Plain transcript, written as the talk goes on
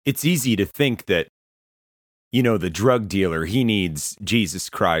It's easy to think that, the drug dealer, he needs Jesus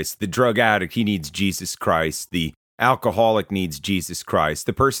Christ. The drug addict, he needs Jesus Christ. The alcoholic needs Jesus Christ.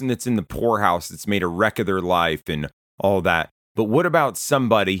 The person that's in the poorhouse that's made a wreck of their life and all that. But what about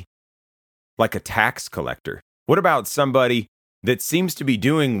somebody like a tax collector? What about somebody that seems to be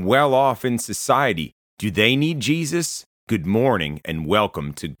doing well off in society? Do they need Jesus? Good morning and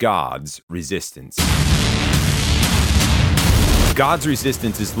welcome to God's Resistance. God's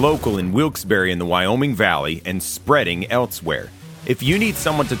Resistance is local in Wilkes-Barre in the Wyoming Valley and spreading elsewhere. If you need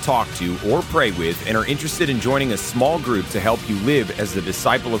someone to talk to or pray with and are interested in joining a small group to help you live as the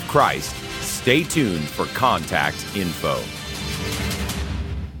disciple of Christ, stay tuned for contact info.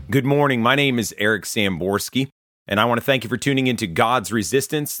 Good morning. My name is Eric Samborski, and I want to thank you for tuning into God's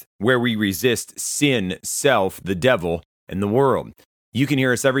Resistance, where we resist sin, self, the devil, and the world. You can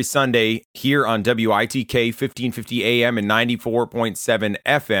hear us every Sunday here on WITK 1550 AM and 94.7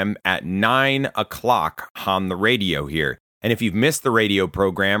 FM at 9 o'clock on the radio here. And if you've missed the radio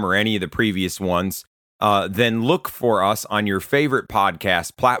program or any of the previous ones, then look for us on your favorite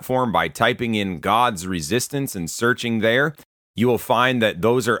podcast platform by typing in God's Resistance and searching there. You will find that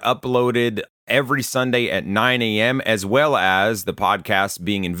those are uploaded every Sunday at 9 a.m., as well as the podcast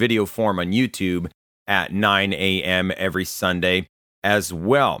being in video form on YouTube at 9 a.m. every Sunday as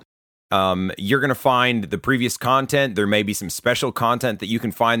well. You're going to find the previous content. There may be some special content that you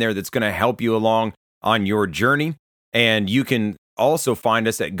can find there that's going to help you along on your journey. And you can also find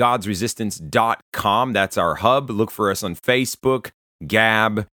us at godsresistance.com. That's our hub. Look for us on Facebook,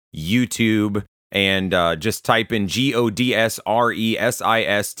 Gab, YouTube, and just type in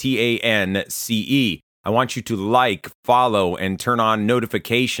GODSRESISTANCE. I want you to like, follow, and turn on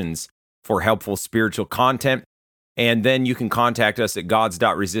notifications for helpful spiritual content. And then you can contact us at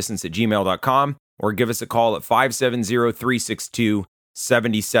gods.resistance@gmail.com or give us a call at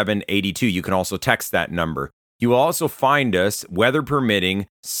 570-362-7782. You can also text that number. You will also find us, weather permitting,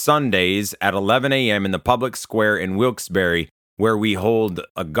 Sundays at 11 a.m. in the public square in Wilkes-Barre, where we hold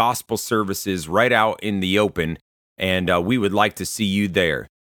gospel services right out in the open, and we would like to see you there.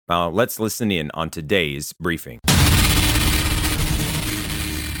 Let's listen in on today's briefing.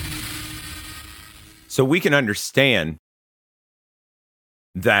 So we can understand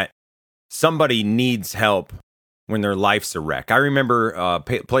that somebody needs help when their life's a wreck. I remember a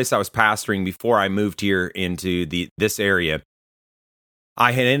place I was pastoring before I moved here into this area.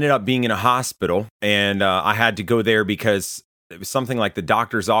 I had ended up being in a hospital, and I had to go there because it was something like the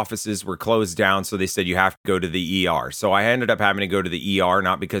doctor's offices were closed down, so they said you have to go to the ER. So I ended up having to go to the ER,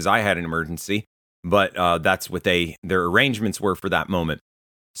 not because I had an emergency, but that's what their arrangements were for that moment.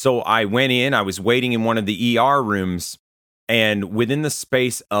 So I went in, I was waiting in one of the ER rooms, and within the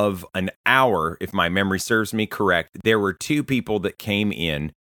space of an hour, if my memory serves me correct, there were two people that came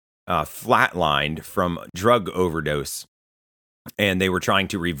in flatlined from drug overdose, and they were trying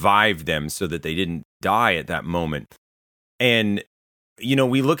to revive them so that they didn't die at that moment. And,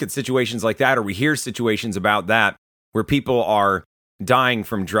 we look at situations like that, or we hear situations about that, where people are dying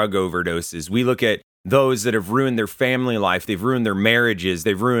from drug overdoses. We look at those that have ruined their family life, they've ruined their marriages,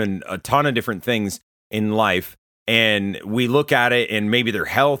 they've ruined a ton of different things in life. And we look at it and maybe their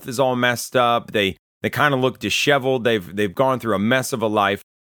health is all messed up. They kind of look disheveled. They've gone through a mess of a life.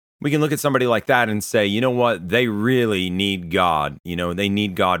 We can look at somebody like that and say, you know what? They really need God. They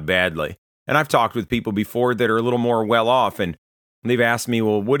need God badly. And I've talked with people before that are a little more well off, and they've asked me,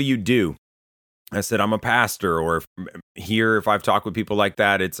 well, what do you do? I said, I'm a pastor. Or if I've talked with people like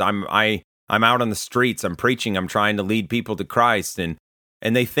that, it's I'm out on the streets, I'm preaching, I'm trying to lead people to Christ. And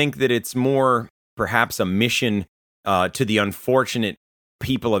they think that it's more perhaps a mission to the unfortunate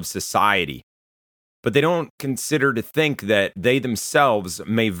people of society. But they don't consider to think that they themselves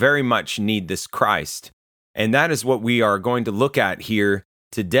may very much need this Christ. And that is what we are going to look at here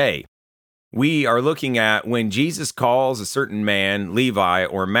today. We are looking at when Jesus calls a certain man, Levi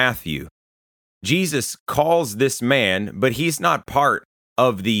or Matthew. Jesus calls this man, but he's not part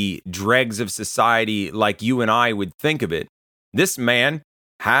of the dregs of society like you and I would think of it. This man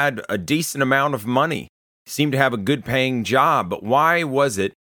had a decent amount of money, seemed to have a good paying job, but why was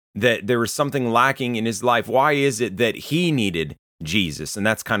it that there was something lacking in his life? Why is it that he needed Jesus? And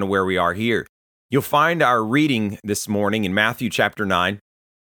that's kind of where we are here. You'll find our reading this morning in Matthew chapter 9,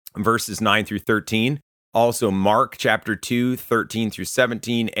 verses 9 through 13, also Mark chapter 2, 13 through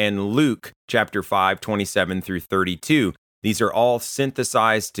 17, and Luke chapter 5, 27 through 32. These are all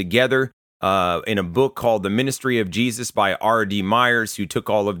synthesized together in a book called The Ministry of Jesus by R.D. Myers, who took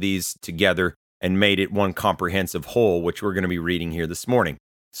all of these together and made it one comprehensive whole, which we're going to be reading here this morning.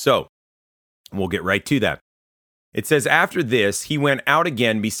 So we'll get right to that. It says, after this, he went out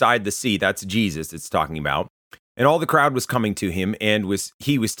again beside the sea. That's Jesus it's talking about. And all the crowd was coming to him, and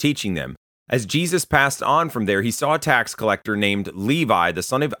he was teaching them. As Jesus passed on from there, he saw a tax collector named Levi, the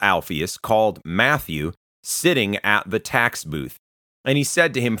son of Alphaeus, called Matthew, sitting at the tax booth. And he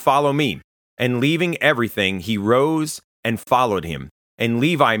said to him, "Follow me." And leaving everything, he rose and followed him. And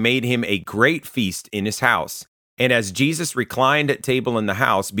Levi made him a great feast in his house. And as Jesus reclined at table in the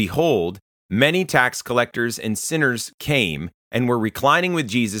house, behold, many tax collectors and sinners came and were reclining with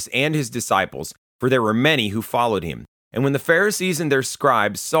Jesus and his disciples, for there were many who followed him. And when the Pharisees and their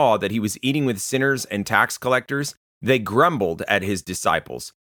scribes saw that he was eating with sinners and tax collectors, they grumbled at his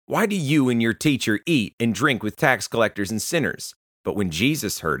disciples. "Why do you and your teacher eat and drink with tax collectors and sinners?" But when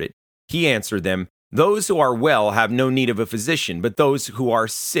Jesus heard it, he answered them, "Those who are well have no need of a physician, but those who are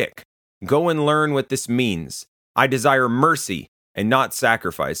sick. Go and learn what this means. I desire mercy and not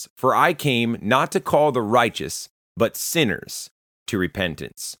sacrifice, for I came not to call the righteous, but sinners to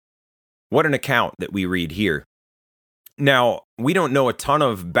repentance." What an account that we read here. Now, we don't know a ton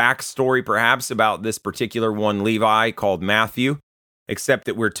of backstory, perhaps, about this particular one, Levi, called Matthew, except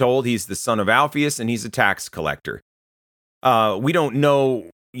that we're told he's the son of Alphaeus and he's a tax collector. We don't know,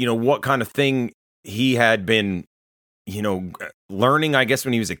 what kind of thing he had been, learning, I guess,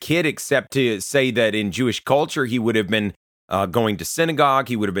 when he was a kid, except to say that in Jewish culture, he would have been going to synagogue.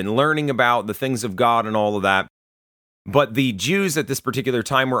 He would have been learning about the things of God and all of that. But the Jews at this particular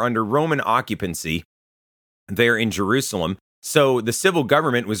time were under Roman occupancy there in Jerusalem. So the civil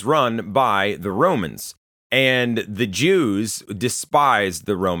government was run by the Romans. And the Jews despised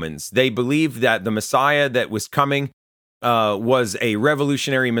the Romans. They believed that the Messiah that was coming was a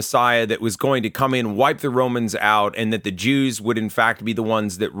revolutionary Messiah that was going to come in, wipe the Romans out, and that the Jews would in fact be the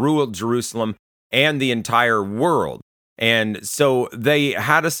ones that ruled Jerusalem and the entire world. And so they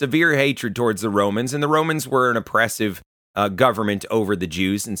had a severe hatred towards the Romans, and the Romans were an oppressive government over the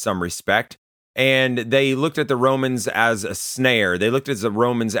Jews in some respect. And they looked at the Romans as a snare. They looked at the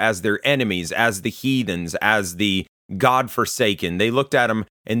Romans as their enemies, as the heathens, as the God-forsaken. They looked at them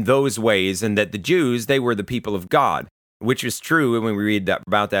in those ways, and that the Jews, they were the people of God, which is true when we read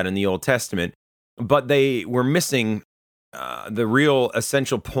about that in the Old Testament. But they were missing the real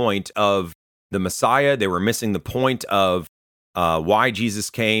essential point of the Messiah. They were missing the point of why Jesus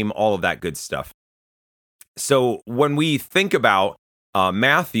came, all of that good stuff. So when we think about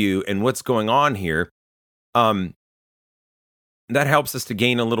Matthew and what's going on here, that helps us to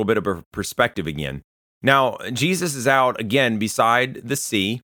gain a little bit of a perspective again. Now, Jesus is out again beside the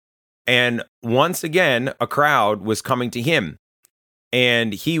sea, and once again, a crowd was coming to him,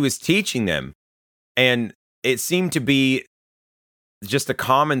 and he was teaching them. And it seemed to be just a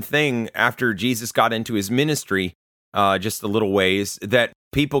common thing after Jesus got into his ministry, just a little ways, that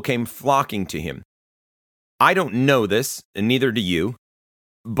people came flocking to him. I don't know this, and neither do you,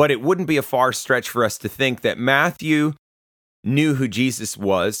 but it wouldn't be a far stretch for us to think that Matthew knew who Jesus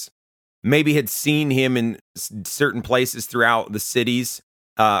was, maybe had seen him in certain places throughout the cities,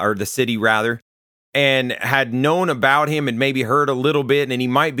 or the city rather, and had known about him and maybe heard a little bit, and he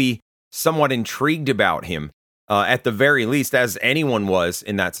might be somewhat intrigued about him. At the very least, as anyone was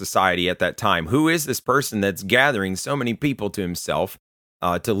in that society at that time. Who is this person that's gathering so many people to himself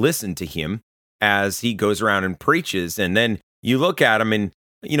to listen to him as he goes around and preaches? And then you look at him and,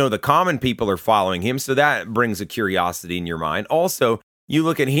 the common people are following him, so that brings a curiosity in your mind. Also, you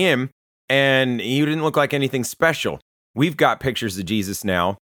look at him and he didn't look like anything special. We've got pictures of Jesus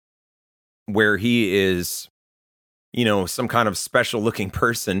now where he is, some kind of special looking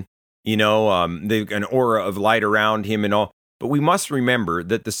person. They've an aura of light around him and all. But we must remember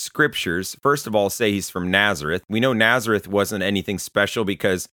that the scriptures, first of all, say he's from Nazareth. We know Nazareth wasn't anything special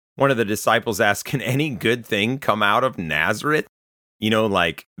because one of the disciples asked, "Can any good thing come out of Nazareth?"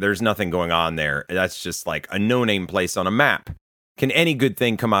 There's nothing going on there. That's just like a no-name place on a map. Can any good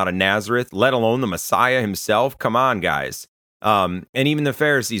thing come out of Nazareth, let alone the Messiah himself? Come on, guys. And even the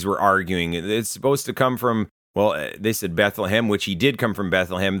Pharisees were arguing. It's supposed to come from, they said Bethlehem, which he did come from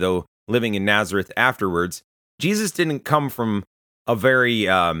Bethlehem, though living in Nazareth afterwards. Jesus didn't come from a very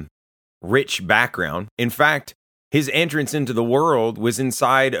rich background. In fact, his entrance into the world was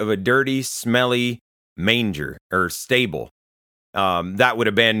inside of a dirty, smelly manger or stable. That would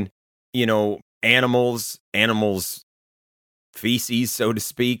have been, animals' feces, so to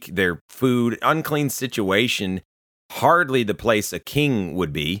speak, their food, unclean situation, hardly the place a king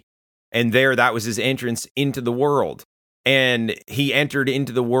would be. And that was his entrance into the world. And he entered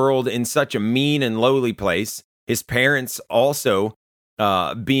into the world in such a mean and lowly place. His parents also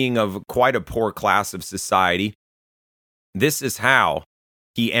being of quite a poor class of society. This is how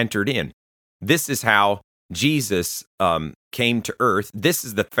he entered in. This is how Jesus came to earth. This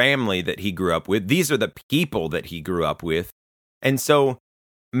is the family that he grew up with. These are the people that he grew up with. And so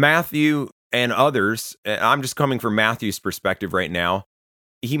Matthew and others, I'm just coming from Matthew's perspective right now,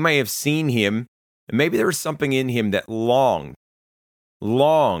 he may have seen him, and maybe there was something in him that longed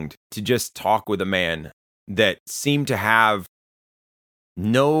to just talk with a man that seemed to have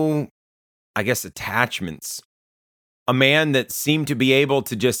no, I guess, attachments. A man that seemed to be able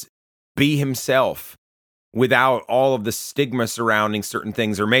to just be himself without all of the stigma surrounding certain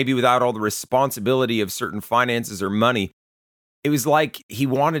things, or maybe without all the responsibility of certain finances or money. It was like he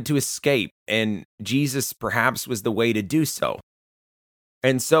wanted to escape, and Jesus perhaps was the way to do so.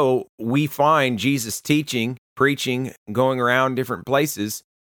 And so we find Jesus teaching, preaching, going around different places.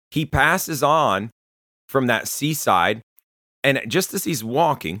 He passes on from that seaside, and just as he's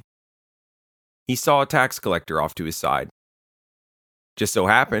walking, he saw a tax collector off to his side. Just so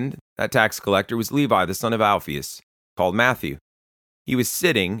happened, that tax collector was Levi, the son of Alphaeus, called Matthew. He was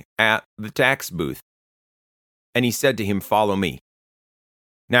sitting at the tax booth, and he said to him, "Follow me."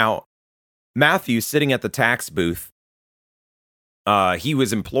 Now, Matthew, sitting at the tax booth, he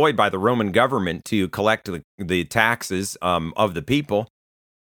was employed by the Roman government to collect the taxes of the people.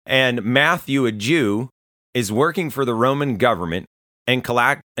 And Matthew, a Jew, is working for the Roman government and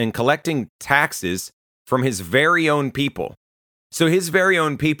collecting taxes from his very own people. So his very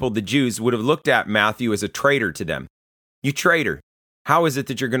own people, the Jews, would have looked at Matthew as a traitor to them. You traitor, how is it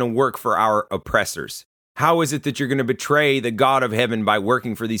that you're going to work for our oppressors? How is it that you're going to betray the God of heaven by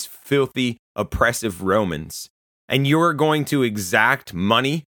working for these filthy, oppressive Romans? And you're going to exact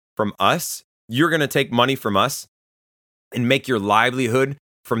money from us? You're going to take money from us and make your livelihood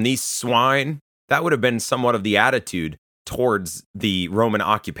from these swine? That would have been somewhat of the attitude towards the Roman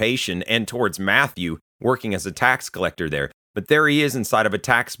occupation and towards Matthew working as a tax collector there. But there he is inside of a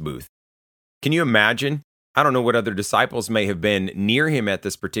tax booth. Can you imagine? I don't know what other disciples may have been near him at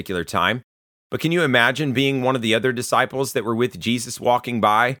this particular time, but can you imagine being one of the other disciples that were with Jesus walking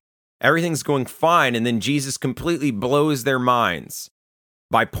by? Everything's going fine, and then Jesus completely blows their minds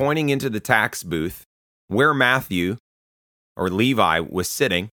by pointing into the tax booth where Matthew or Levi was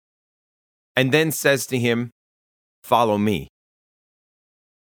sitting, and then says to him, "Follow me."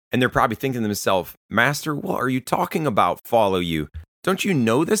 And they're probably thinking to themselves, "Master, what are you talking about, follow you? Don't you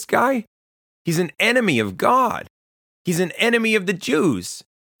know this guy? He's an enemy of God. He's an enemy of the Jews.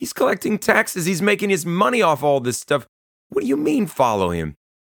 He's collecting taxes. He's making his money off all this stuff. What do you mean, follow him?"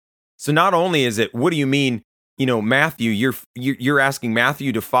 So not only is it, what do you mean, Matthew, you're asking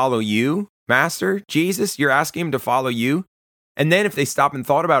Matthew to follow you, Master, Jesus, you're asking him to follow you? And then if they stop and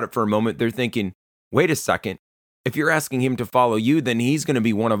thought about it for a moment, they're thinking, wait a second, if you're asking him to follow you, then he's going to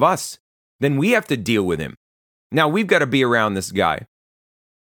be one of us. Then we have to deal with him. Now we've got to be around this guy.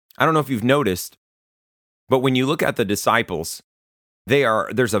 I don't know if you've noticed, but when you look at the disciples,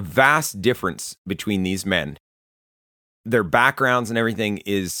 there's a vast difference between these men. Their backgrounds and everything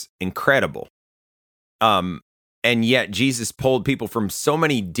is incredible. And yet Jesus pulled people from so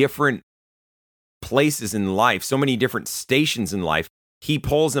many different places in life, so many different stations in life. He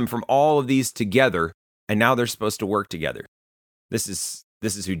pulls them from all of these together, and now they're supposed to work together. This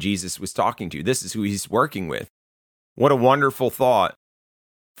is who Jesus was talking to. This is who he's working with. What a wonderful thought.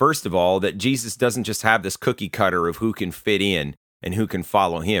 First of all, that Jesus doesn't just have this cookie cutter of who can fit in and who can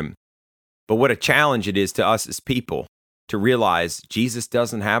follow him. But what a challenge it is to us as people to realize Jesus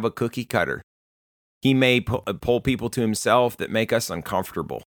doesn't have a cookie cutter. He may pull people to himself that make us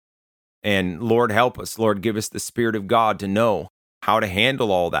uncomfortable. And Lord, help us. Lord, give us the Spirit of God to know how to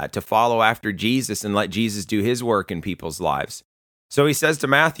handle all that, to follow after Jesus and let Jesus do his work in people's lives. So he says to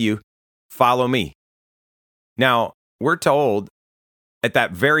Matthew, "Follow me." Now, we're told at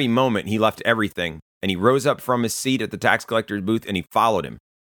that very moment he left everything and he rose up from his seat at the tax collector's booth and he followed him.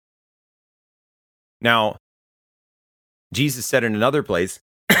 Now, Jesus said in another place,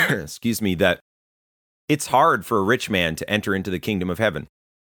 that it's hard for a rich man to enter into the kingdom of heaven.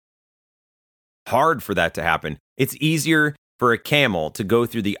 Hard for that to happen. It's easier for a camel to go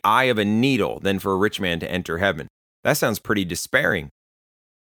through the eye of a needle than for a rich man to enter heaven. That sounds pretty despairing.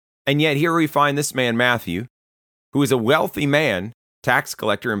 And yet here we find this man, Matthew, who is a wealthy man, tax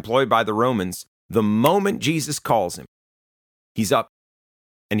collector employed by the Romans. The moment Jesus calls him, he's up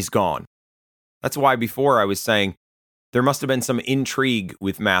and he's gone. That's why before I was saying there must have been some intrigue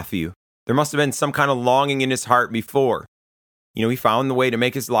with Matthew. There must have been some kind of longing in his heart before. He found the way to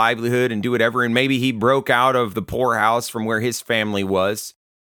make his livelihood and do whatever, and maybe he broke out of the poorhouse from where his family was,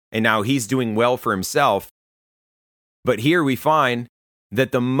 and now he's doing well for himself. But here we find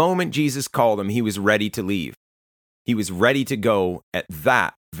that the moment Jesus called him, he was ready to leave. He was ready to go at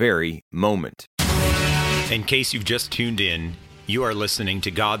that very moment. In case you've just tuned in, you are listening to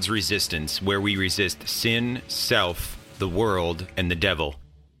God's Resistance, where we resist sin, self, the world, and the devil.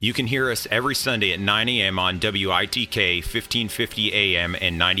 You can hear us every Sunday at 9 a.m. on WITK 1550 AM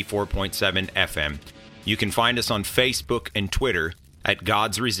and 94.7 FM. You can find us on Facebook and Twitter at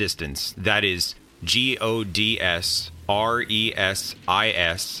God's Resistance. That is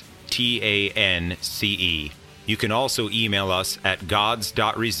GODSRESISTANCE. You can also email us at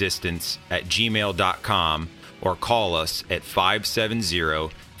gods.resistance@gmail.com or call us at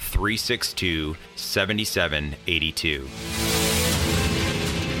 570-362-7782.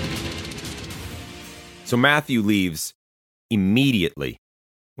 So Matthew leaves immediately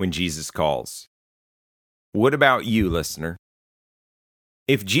when Jesus calls. What about you, listener?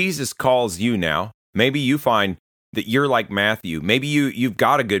 If Jesus calls you now, maybe you find that you're like Matthew. Maybe you've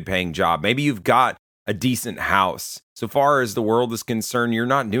got a good paying job. Maybe you've got a decent house. So far as the world is concerned, you're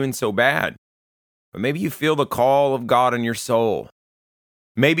not doing so bad. But maybe you feel the call of God in your soul.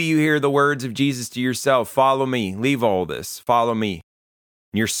 Maybe you hear the words of Jesus to yourself, follow me, leave all this, follow me.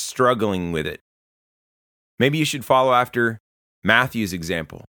 And you're struggling with it. Maybe you should follow after Matthew's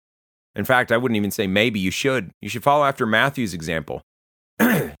example. In fact, I wouldn't even say maybe you should. You should follow after Matthew's example.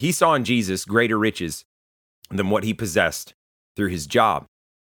 He saw in Jesus greater riches than what he possessed through his job.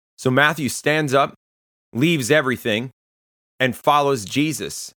 So Matthew stands up, leaves everything, and follows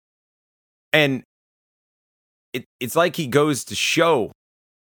Jesus. And it's like he goes to show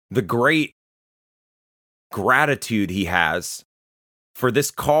the great gratitude he has for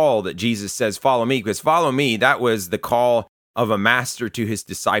this call that Jesus says, follow me. Because follow me, that was the call of a master to his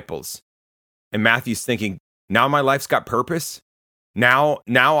disciples. And Matthew's thinking, now my life's got purpose. Now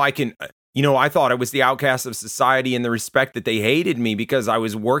I can, I thought I was the outcast of society in the respect that they hated me because I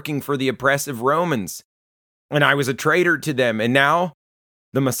was working for the oppressive Romans. And I was a traitor to them. And now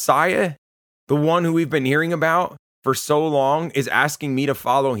the Messiah, the one who we've been hearing about for so long, is asking me to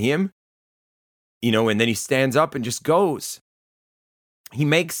follow him. And then he stands up and just goes. He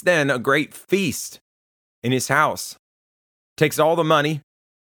makes then a great feast in his house. Takes all the money,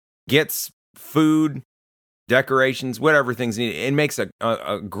 gets food, decorations, whatever things need, and makes a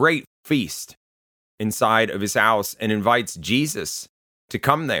great feast inside of his house and invites Jesus to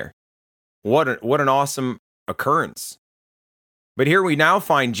come there. What an awesome occurrence. But here we now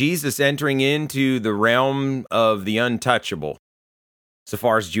find Jesus entering into the realm of the untouchable, so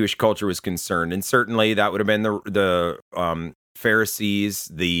far as Jewish culture was concerned. And certainly that would have been the Pharisees,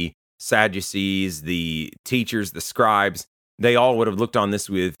 the Sadducees, the teachers, the scribes. They all would have looked on this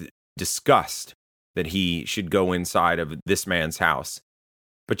with disgust that he should go inside of this man's house.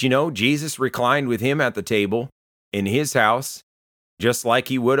 But Jesus reclined with him at the table in his house, just like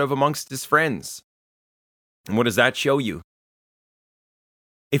he would have amongst his friends. And what does that show you?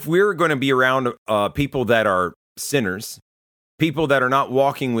 If we're going to be around people that are sinners, people that are not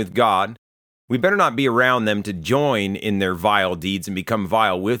walking with God, we better not be around them to join in their vile deeds and become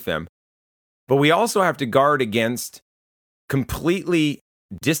vile with them. But we also have to guard against completely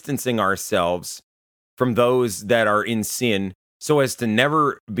distancing ourselves from those that are in sin so as to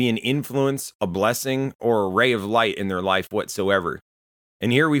never be an influence, a blessing, or a ray of light in their life whatsoever.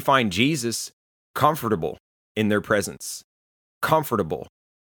 And here we find Jesus comfortable in their presence, comfortable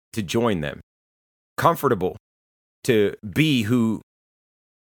to join them, comfortable to be who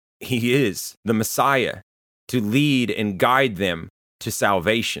he is, the Messiah, to lead and guide them to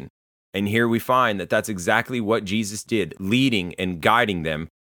salvation. And here we find that that's exactly what Jesus did, leading and guiding them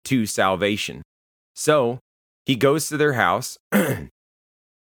to salvation. So he goes to their house, and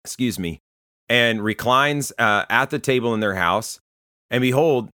reclines at the table in their house. And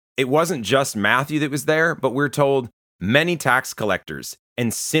behold, it wasn't just Matthew that was there, but we're told many tax collectors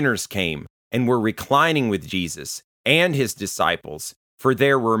and sinners came and were reclining with Jesus and his disciples, for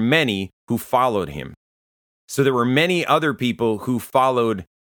there were many who followed him. So there were many other people who followed.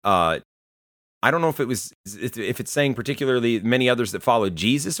 I don't know if it's saying particularly many others that followed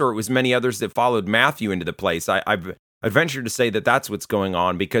Jesus, or it was many others that followed Matthew into the place. I venture to say that that's what's going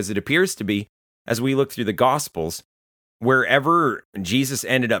on, because it appears to be, as we look through the Gospels, wherever Jesus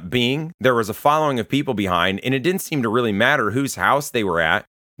ended up being, there was a following of people behind, and it didn't seem to really matter whose house they were at.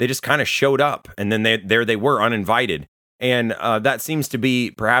 They just kind of showed up, and then there they were, uninvited. And that seems to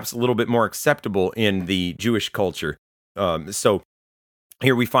be perhaps a little bit more acceptable in the Jewish culture. So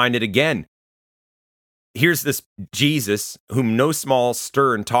here we find it again. Here's this Jesus, whom no small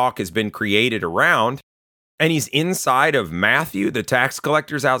stir and talk has been created around, and he's inside of Matthew, the tax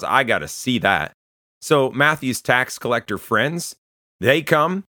collector's house. I got to see that. So Matthew's tax collector friends, they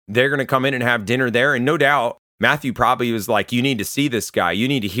come. They're going to come in and have dinner there. And no doubt, Matthew probably was like, you need to see this guy. You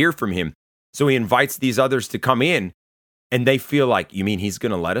need to hear from him. So he invites these others to come in, and they feel like, you mean he's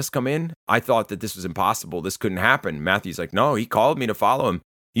going to let us come in? I thought that this was impossible. This couldn't happen. Matthew's like, no, he called me to follow him.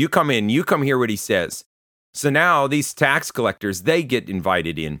 You come in, you come hear what he says. So now these tax collectors, they get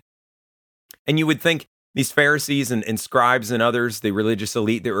invited in. And you would think these Pharisees and scribes and others, the religious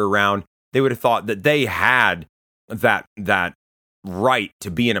elite that were around, they would have thought that they had that right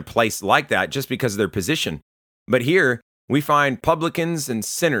to be in a place like that just because of their position. But here we find publicans and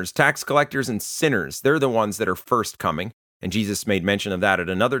sinners, tax collectors and sinners. They're the ones that are first coming. And Jesus made mention of that at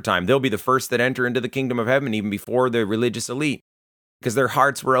another time. They'll be the first that enter into the kingdom of heaven even before the religious elite, because their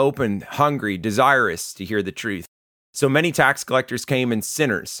hearts were open, hungry, desirous to hear the truth. So many tax collectors came and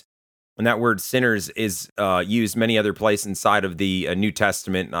sinners. And that word sinners is used many other places inside of the New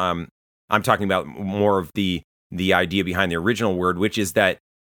Testament. I'm talking about more of the idea behind the original word, which is that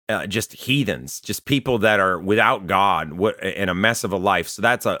just heathens, just people that are without God and a mess of a life. So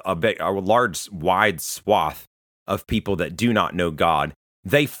that's a large, wide swath of people that do not know God.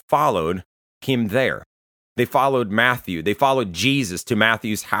 They followed him there. They followed Matthew. They followed Jesus to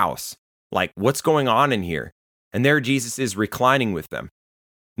Matthew's house. Like, what's going on in here? And there Jesus is reclining with them.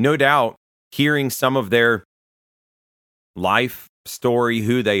 No doubt, hearing some of their life story,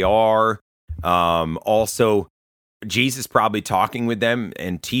 who they are. Also, Jesus probably talking with them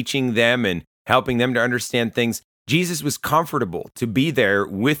and teaching them and helping them to understand things. Jesus was comfortable to be there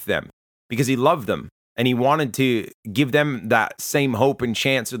with them because he loved them and he wanted to give them that same hope and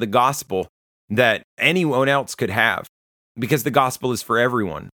chance of the gospel that anyone else could have, because the gospel is for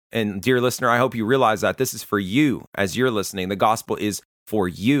everyone. And dear listener, I hope you realize that this is for you as you're listening. The gospel is for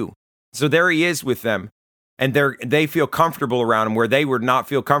you. So there he is with them, and they feel comfortable around him where they would not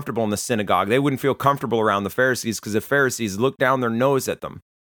feel comfortable in the synagogue. They wouldn't feel comfortable around the Pharisees because the Pharisees look down their nose at them.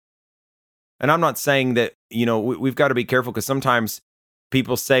 And I'm not saying that, we've got to be careful, because sometimes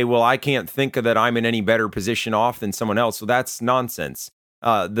people say, well, I can't think that I'm in any better position off than someone else. So that's nonsense.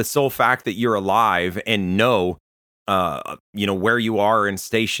 The sole fact that you're alive and know, where you are and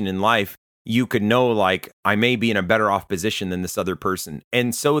station in life, you could know, like, I may be in a better off position than this other person.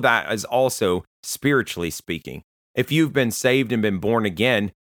 And so that is also spiritually speaking. If you've been saved and been born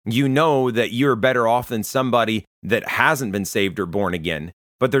again, you know that you're better off than somebody that hasn't been saved or born again.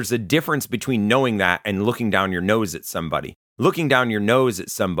 But there's a difference between knowing that and looking down your nose at somebody. Looking down your nose at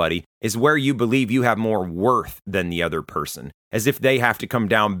somebody is where you believe you have more worth than the other person, as if they have to come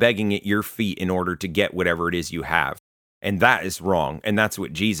down begging at your feet in order to get whatever it is you have. And that is wrong. And that's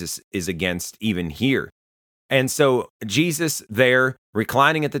what Jesus is against even here. And so Jesus there,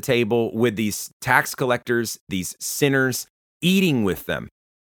 reclining at the table with these tax collectors, these sinners, eating with them.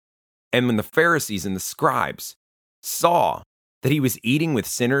 And when the Pharisees and the scribes saw that he was eating with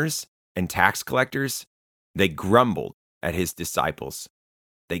sinners and tax collectors, they grumbled at his disciples.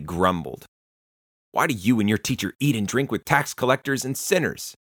 They grumbled. Why do you and your teacher eat and drink with tax collectors and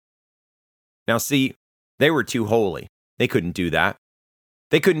sinners? Now see, they were too holy. They couldn't do that.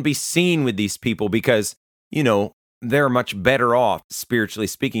 They couldn't be seen with these people because, they're much better off, spiritually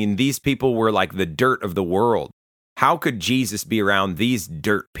speaking. These people were like the dirt of the world. How could Jesus be around these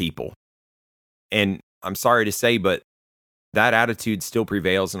dirt people? And I'm sorry to say, but that attitude still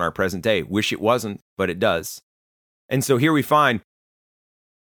prevails in our present day. Wish it wasn't, but it does. And so here we find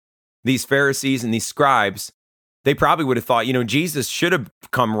these Pharisees and these scribes. They probably would have thought, Jesus should have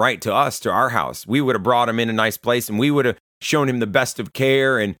come right to us, to our house. We would have brought him in a nice place and we would have shown him the best of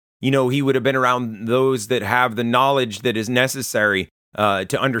care. And, he would have been around those that have the knowledge that is necessary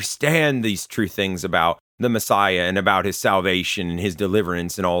to understand these true things about the Messiah and about his salvation and his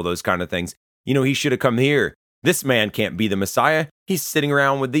deliverance and all those kind of things. He should have come here. This man can't be the Messiah. He's sitting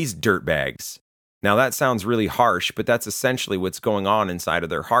around with these dirtbags. Now that sounds really harsh, but that's essentially what's going on inside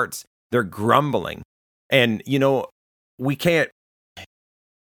of their hearts. They're grumbling. And, we can't,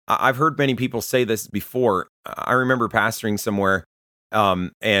 I've heard many people say this before. I remember pastoring somewhere,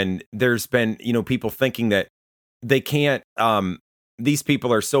 and there's been, people thinking that they can't, these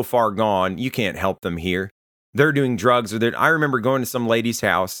people are so far gone, you can't help them here. They're doing drugs. I remember going to some lady's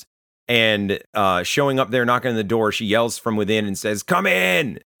house and showing up there, knocking on the door. She yells from within and says, "Come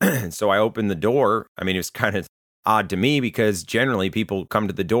in." So I opened the door. I mean, it was kind of odd to me because generally people come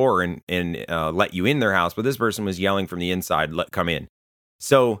to the door and let you in their house, but this person was yelling from the inside, "Come in."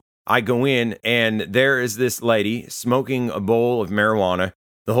 So I go in and there is this lady smoking a bowl of marijuana.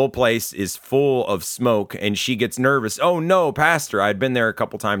 The whole place is full of smoke and she gets nervous. "Oh no, Pastor." I'd been there a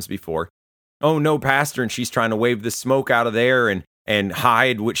couple times before. "Oh no, Pastor." And she's trying to wave the smoke out of there and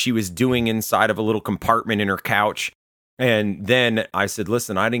hide what she was doing inside of a little compartment in her couch. And then I said,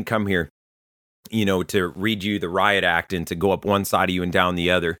 "Listen, I didn't come here, to read you the riot act and to go up one side of you and down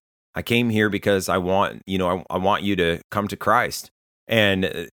the other. I came here because I want you to come to Christ.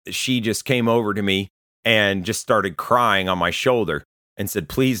 And she just came over to me and just started crying on my shoulder and said,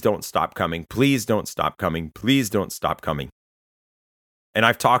 please don't stop coming. Please don't stop coming. Please don't stop coming. And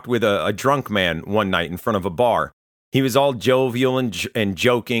I've talked with a drunk man one night in front of a bar. He was all jovial and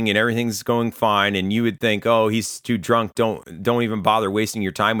joking, and everything's going fine. And you would think, oh, he's too drunk. Don't even bother wasting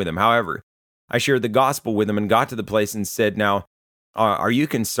your time with him. However, I shared the gospel with him and got to the place and said, now, are you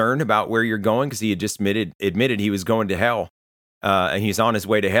concerned about where you're going? Because he had just admitted he was going to hell, and he's on his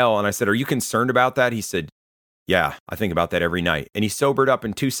way to hell. And I said, are you concerned about that? He said, yeah, I think about that every night. And he sobered up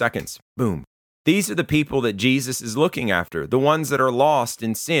in 2 seconds. Boom. These are the people that Jesus is looking after, the ones that are lost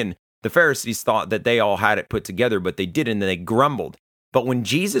in sin. The Pharisees thought that they all had it put together, but they didn't, and they grumbled. But when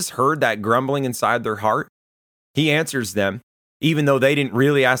Jesus heard that grumbling inside their heart, he answers them, even though they didn't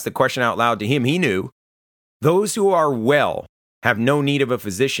really ask the question out loud to him. He knew, those who are well have no need of a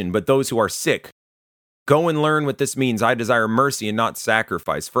physician, but those who are sick. Go and learn what this means. I desire mercy and not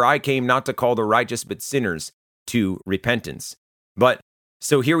sacrifice, for I came not to call the righteous, but sinners to repentance. But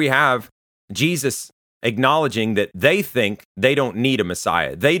so here we have Jesus acknowledging that they think they don't need a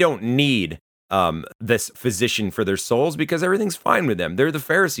Messiah. They don't need this physician for their souls because everything's fine with them. They're the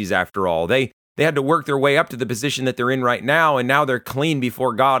Pharisees after all. They had to work their way up to the position that they're in right now, and now they're clean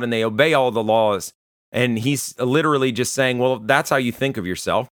before God and they obey all the laws. And he's literally just saying, well, if that's how you think of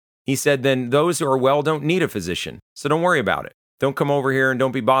yourself. He said, then those who are well don't need a physician. So don't worry about it. Don't come over here and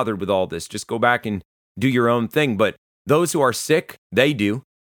don't be bothered with all this. Just go back and do your own thing. But those who are sick, they do.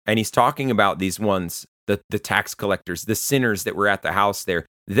 And he's talking about these ones, the tax collectors, the sinners that were at the house there.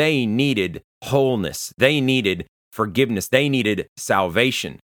 They needed wholeness. They needed forgiveness. They needed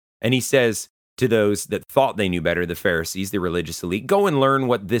salvation. And he says to those that thought they knew better, the Pharisees, the religious elite, go and learn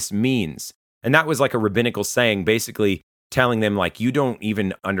what this means. And that was like a rabbinical saying, basically telling them, like, you don't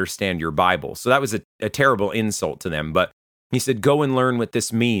even understand your Bible. So that was a terrible insult to them. But he said, go and learn what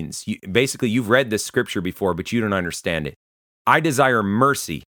this means. Basically, you've read this scripture before, but you don't understand it. I desire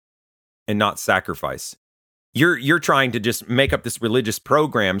mercy and not sacrifice. You're trying to just make up this religious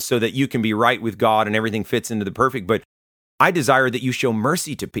program so that you can be right with God and everything fits into the perfect. But I desire that you show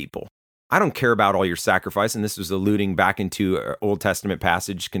mercy to people. I don't care about all your sacrifice. And this was alluding back into an Old Testament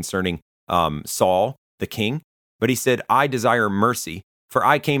passage concerning Saul, the king. But he said, I desire mercy, for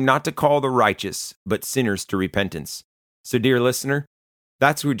I came not to call the righteous, but sinners to repentance. So, dear listener,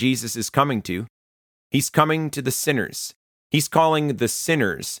 that's who Jesus is coming to. He's coming to the sinners. He's calling the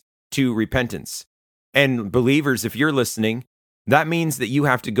sinners to repentance. And believers, if you're listening, that means that you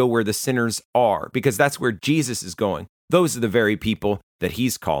have to go where the sinners are, because that's where Jesus is going. Those are the very people that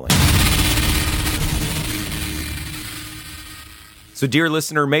he's calling. So, dear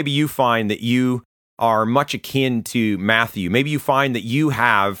listener, maybe you find that you are much akin to Matthew. Maybe you find that you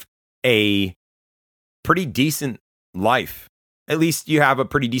have a pretty decent life. At least you have a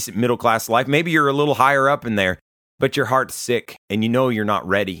pretty decent middle-class life. Maybe you're a little higher up in there, but your heart's sick and you know you're not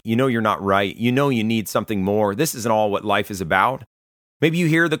ready. You know you're not right. You know you need something more. This isn't all what life is about. Maybe you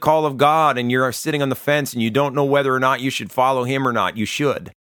hear the call of God and you're sitting on the fence and you don't know whether or not you should follow him or not. You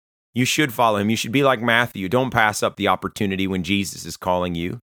should. You should follow him. You should be like Matthew. Don't pass up the opportunity when Jesus is calling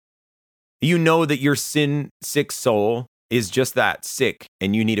you. You know that your sin-sick soul is just that, sick,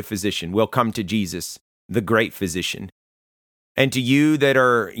 and you need a physician. Well, come to Jesus, the great physician. And to you that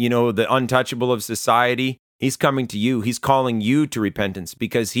are, the untouchable of society, he's coming to you. He's calling you to repentance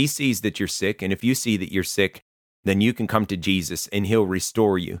because he sees that you're sick. And if you see that you're sick, then you can come to Jesus and he'll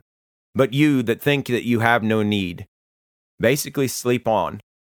restore you. But you that think that you have no need, basically sleep on.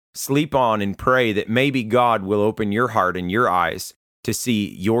 Sleep on and pray that maybe God will open your heart and your eyes to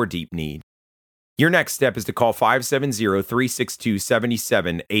see your deep need. Your next step is to call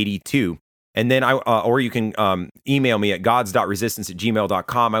 570-362-7782. And then or you can email me at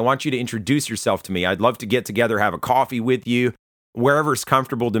gods.resistance@gmail.com. I want you to introduce yourself to me. I'd love to get together, have a coffee with you, wherever it's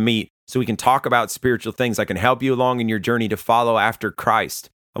comfortable to meet, so we can talk about spiritual things. I can help you along in your journey to follow after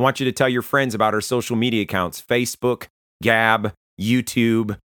Christ. I want you to tell your friends about our social media accounts, Facebook, Gab,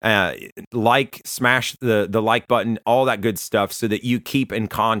 YouTube, smash the like button, all that good stuff, so that you keep in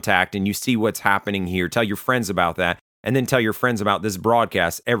contact and you see what's happening here. Tell your friends about that, and then tell your friends about this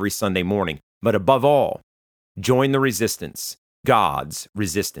broadcast every Sunday morning. But above all, join the resistance, God's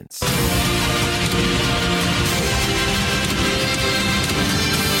resistance.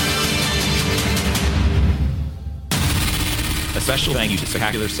 A A special thank you to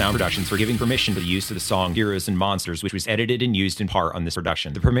Spectacular Sound Productions for giving permission for the use of the song Heroes and Monsters, which was edited and used in part on this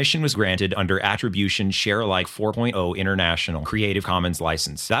production. The permission was granted under Attribution Share Alike 4.0 International Creative Commons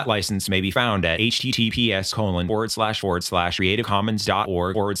license. That license may be found at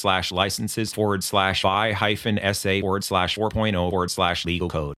https://creativecommons.org/licenses/by-sa/4.0/legal code.